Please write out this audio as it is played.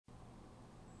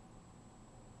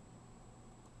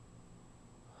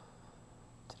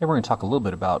Today we're going to talk a little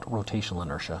bit about rotational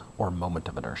inertia, or moment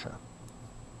of inertia.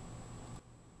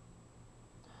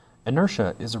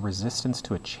 Inertia is a resistance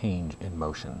to a change in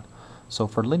motion. So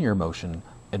for linear motion,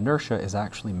 inertia is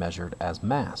actually measured as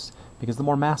mass, because the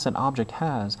more mass an object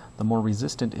has, the more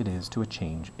resistant it is to a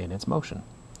change in its motion.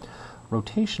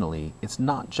 Rotationally, it's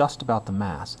not just about the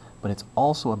mass, but it's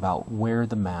also about where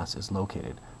the mass is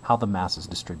located, how the mass is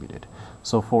distributed.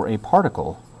 So for a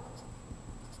particle,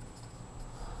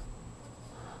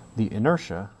 the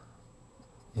inertia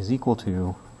is equal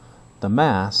to the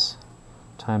mass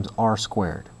times r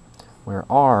squared, where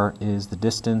r is the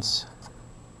distance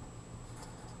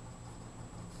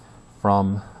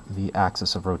from the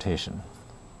axis of rotation.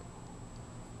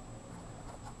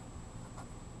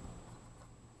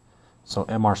 So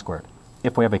mr squared.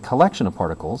 If we have a collection of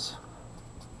particles,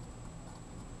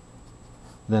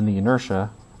 then the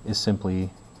inertia is simply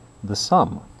the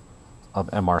sum of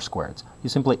mr squareds. You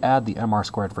simply add the mr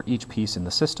squared for each piece in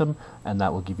the system, and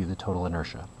that will give you the total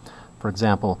inertia. For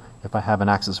example, if I have an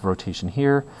axis of rotation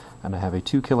here, and I have a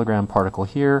 2 kilogram particle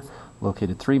here,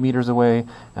 located 3 meters away,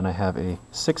 and I have a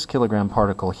 6 kilogram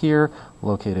particle here,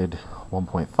 located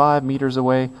 1.5 meters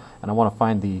away, and I want to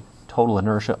find the total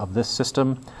inertia of this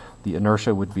system, the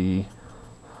inertia would be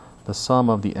the sum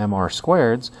of the mr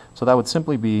squareds, so that would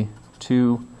simply be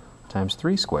 2 times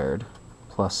 3 squared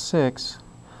plus 6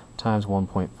 times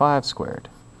 1.5 squared.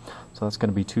 So that's going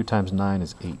to be 2 times 9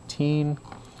 is 18,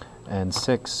 and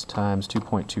 6 times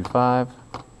 2.25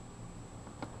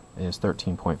 is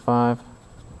 13.5.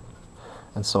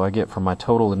 And so I get from my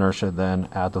total inertia, then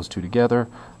add those two together,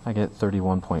 I get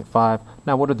 31.5.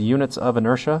 Now what are the units of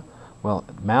inertia? Well,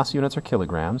 mass units are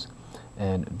kilograms,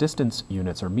 and distance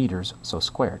units are meters, so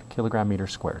squared, kilogram meter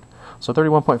squared. So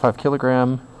 31.5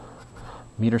 kilogram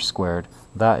meter squared,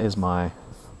 that is my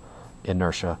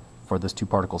inertia for this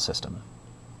two-particle system.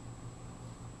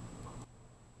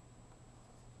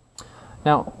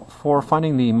 Now, for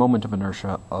finding the moment of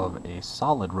inertia of a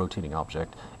solid rotating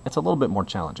object, it's a little bit more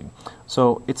challenging.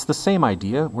 So it's the same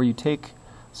idea where you take,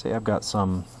 say I've got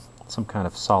some kind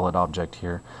of solid object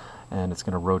here, and it's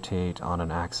going to rotate on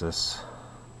an axis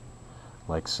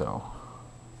like so.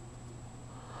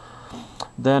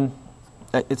 Then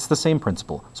it's the same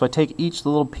principle. So I take each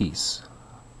little piece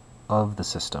of the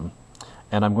system,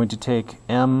 and I'm going to take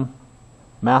m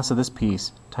mass of this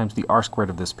piece times the r squared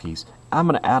of this piece. I'm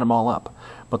going to add them all up.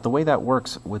 But the way that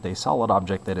works with a solid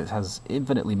object that it has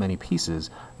infinitely many pieces,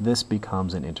 this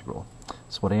becomes an integral.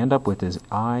 So what I end up with is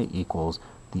I equals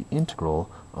the integral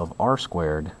of r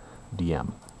squared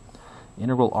dm.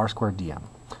 Integral r squared dm.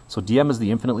 So dm is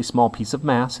the infinitely small piece of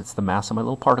mass. It's the mass of my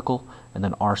little particle, and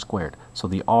then r squared. So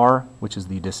the r, which is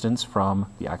the distance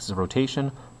from the axis of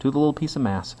rotation to the little piece of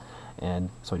mass, and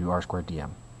so I do r squared dm.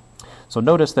 So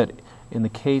notice that in the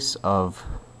case of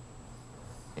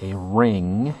a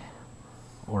ring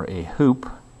or a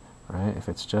hoop, right, if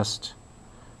it's just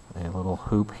a little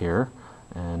hoop here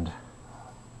and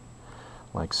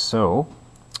like so,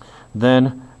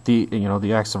 then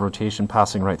the axis of rotation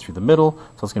passing right through the middle,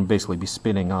 so it's going to basically be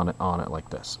spinning on it like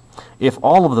this. If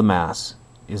all of the mass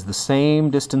is the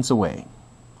same distance away,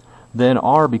 then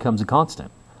r becomes a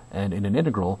constant, and in an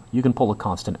integral you can pull a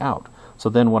constant out. So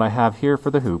then what I have here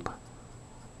for the hoop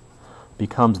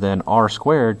becomes then r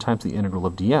squared times the integral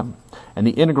of dm. And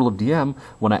the integral of dm,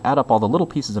 when I add up all the little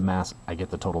pieces of mass, I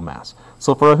get the total mass.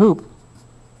 So for a hoop,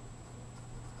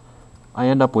 I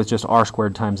end up with just r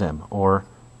squared times m, or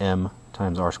m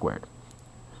times r squared.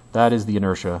 That is the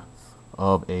inertia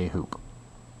of a hoop.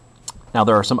 Now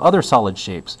there are some other solid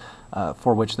shapes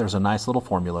for which there's a nice little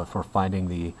formula for finding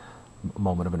the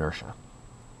moment of inertia.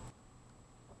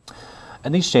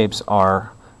 And these shapes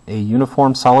are a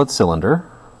uniform solid cylinder.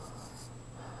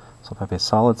 So if I have a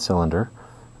solid cylinder,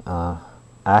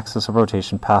 axis of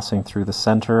rotation passing through the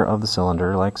center of the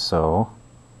cylinder like so,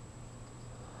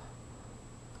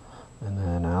 and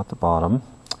then out the bottom.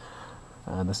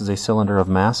 And this is a cylinder of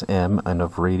mass m and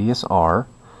of radius r.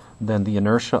 Then the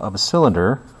inertia of a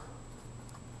cylinder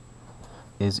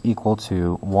is equal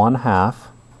to 1/2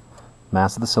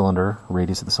 mass of the cylinder,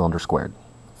 radius of the cylinder squared.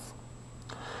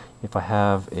 If I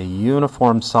have a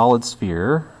uniform solid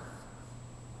sphere,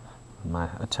 my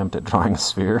attempt at drawing a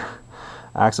sphere,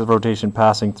 axis of rotation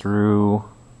passing through,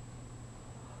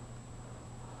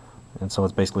 and so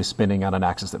it's basically spinning on an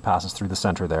axis that passes through the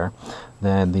center there,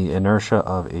 then the inertia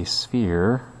of a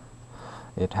sphere,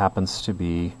 it happens to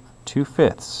be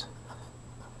 2/5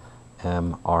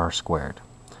 mr squared,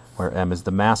 where m is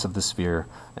the mass of the sphere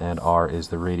and r is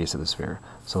the radius of the sphere.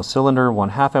 So cylinder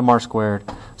 1/2 mr squared,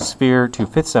 sphere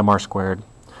 2/5 mr squared.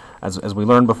 As we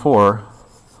learned before,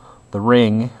 the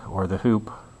ring or the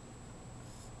hoop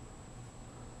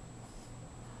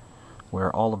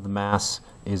where all of the mass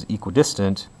is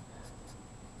equidistant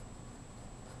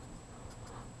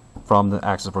from the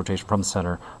axis of rotation, from the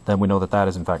center, then we know that that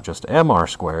is in fact just mr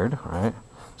squared, right?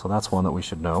 So that's one that we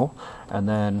should know. And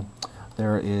then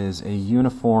there is a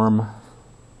uniform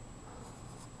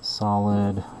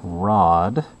solid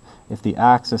rod if the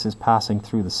axis is passing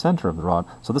through the center of the rod.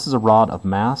 So this is a rod of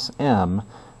mass m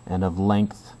and of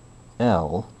length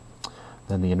L.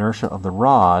 Then the inertia of the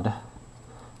rod,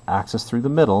 axis through the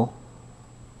middle,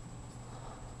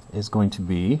 is going to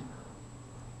be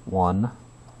 1/12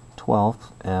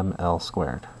 ml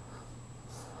squared.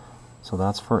 So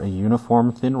that's for a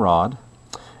uniform thin rod.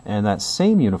 And that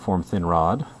same uniform thin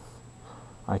rod,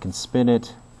 I can spin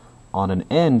it on an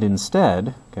end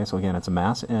instead. Okay, so again, it's a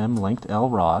mass m, length L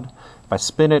rod. If I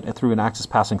spin it through an axis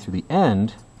passing through the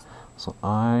end, so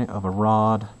I of a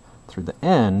rod through the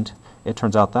end, it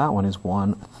turns out that one is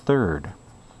 1/3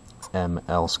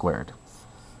 ml squared.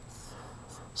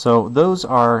 So those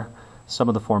are some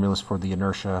of the formulas for the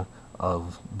inertia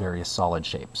of various solid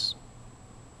shapes.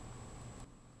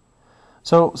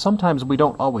 So sometimes we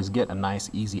don't always get a nice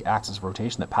easy axis of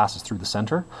rotation that passes through the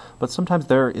center, but sometimes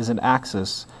there is an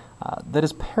axis that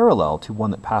is parallel to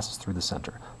one that passes through the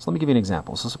center. So let me give you an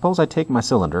example. So suppose I take my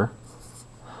cylinder,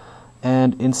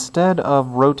 and instead of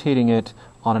rotating it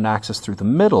on an axis through the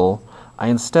middle, I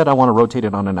want to rotate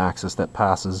it on an axis that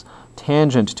passes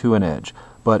tangent to an edge,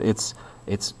 but it's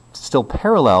still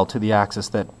parallel to the axis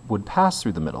that would pass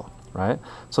through the middle, right?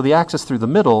 So the axis through the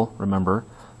middle, remember,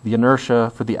 the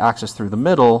inertia for the axis through the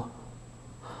middle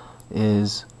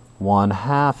is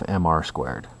 1/2 mr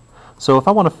squared. So if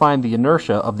I want to find the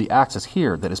inertia of the axis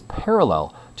here that is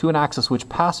parallel to an axis which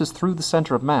passes through the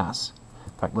center of mass,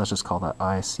 in fact, let's just call that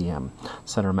ICM,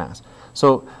 center of mass.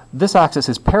 So this axis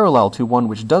is parallel to one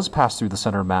which does pass through the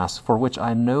center of mass, for which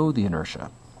I know the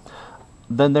inertia.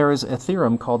 Then there is a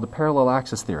theorem called the parallel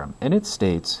axis theorem, and it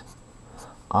states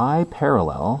I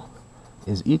parallel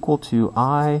is equal to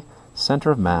I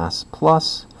center of mass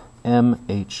plus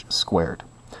mh squared.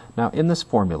 Now in this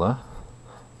formula,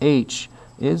 h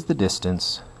is the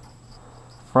distance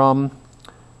from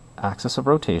axis of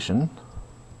rotation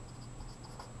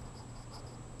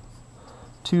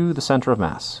to the center of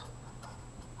mass.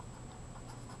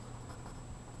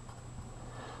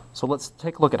 So let's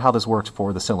take a look at how this works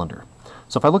for the cylinder.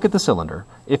 So if I look at the cylinder,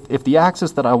 if the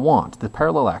axis that I want, the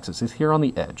parallel axis, is here on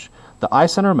the edge, the I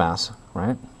center of mass,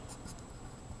 right?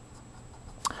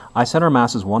 I center of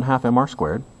mass is 1/2 mr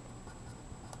squared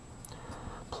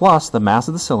plus the mass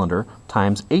of the cylinder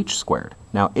times h squared.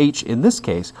 Now h in this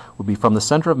case would be from the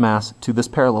center of mass to this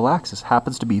parallel axis,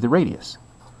 happens to be the radius.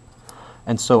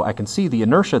 And so I can see the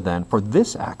inertia then for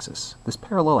this axis, this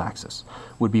parallel axis,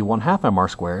 would be 1/2 mr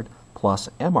squared plus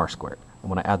mr squared. And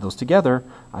when I add those together,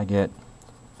 I get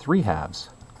 3/2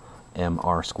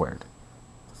 mr squared.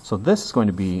 So this is going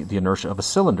to be the inertia of a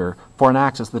cylinder for an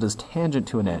axis that is tangent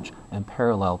to an edge and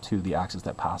parallel to the axis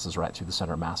that passes right through the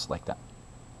center of mass like that.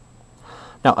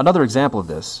 Now another example of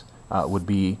this would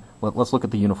be, let's look at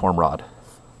the uniform rod.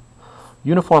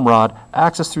 Uniform rod,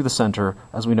 axis through the center,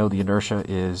 as we know the inertia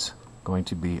is going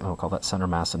to be, I'll call that center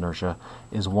mass inertia,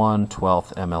 is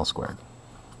 1/12 ml squared.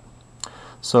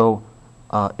 So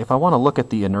if I want to look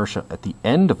at the inertia at the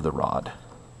end of the rod,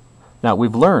 now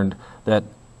we've learned that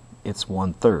it's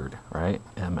 1/3, right,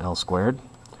 ml squared,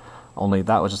 only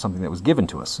that was just something that was given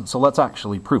to us. So let's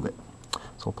actually prove it.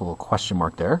 So we'll put a little question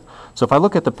mark there. So if I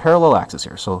look at the parallel axis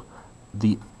here, so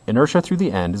the inertia through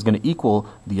the end is going to equal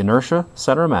the inertia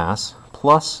center of mass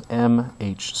plus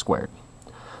mh squared.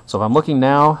 So if I'm looking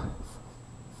now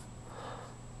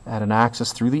at an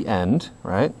axis through the end,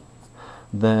 right,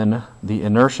 then the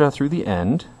inertia through the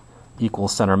end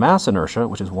equals center mass inertia,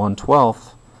 which is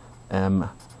 1/12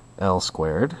 ml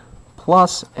squared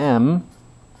plus m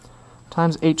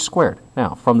times h squared.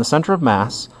 Now, from the center of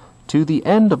mass to the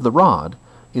end of the rod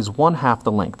is 1/2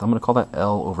 the length. I'm going to call that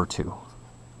L over 2.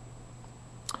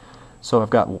 So I've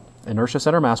got inertia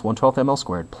center mass 1/12 ml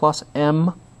squared plus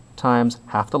m times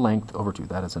half the length over 2.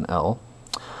 That is an L.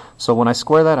 So when I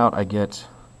square that out, I get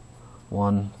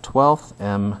 1/12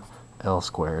 ml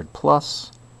squared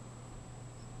plus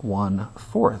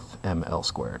 1/4 ml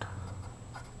squared.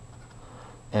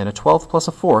 And a 12th plus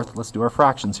a 4th, let's do our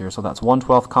fractions here, so that's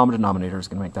 1/12 common denominator is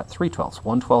going to make that 3/12.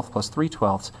 1/12 plus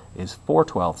 3/12 is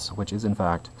 4/12, which is in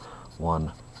fact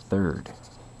 1/3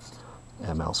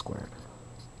 ml squared.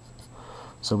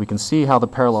 So we can see how the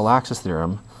parallel axis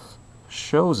theorem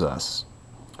shows us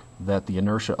that the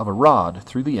inertia of a rod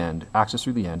through the end, axis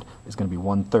through the end, is going to be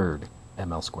 1/3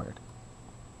 ml squared.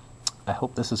 I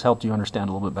hope this has helped you understand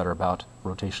a little bit better about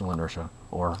rotational inertia,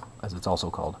 or as it's also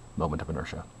called, moment of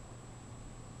inertia.